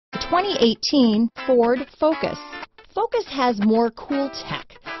2018 Ford Focus. Focus has more cool tech,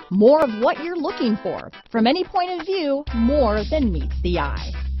 more of what you're looking for. From any point of view, more than meets the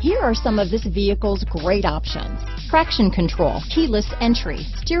eye. Here are some of this vehicle's great options: traction control, keyless entry,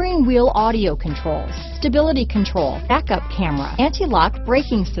 steering wheel audio controls, stability control, backup camera, anti-lock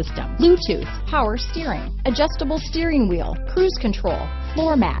braking system, Bluetooth, power steering, adjustable steering wheel, cruise control,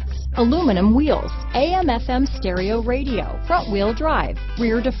 floor mats, aluminum wheels, AM/FM stereo radio, front wheel drive,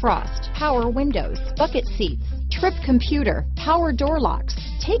 rear defrost, power windows, bucket seats, trip computer, power door locks.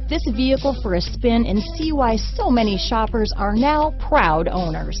 Take this vehicle for a spin and see why so many shoppers are now proud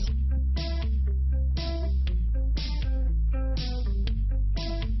owners.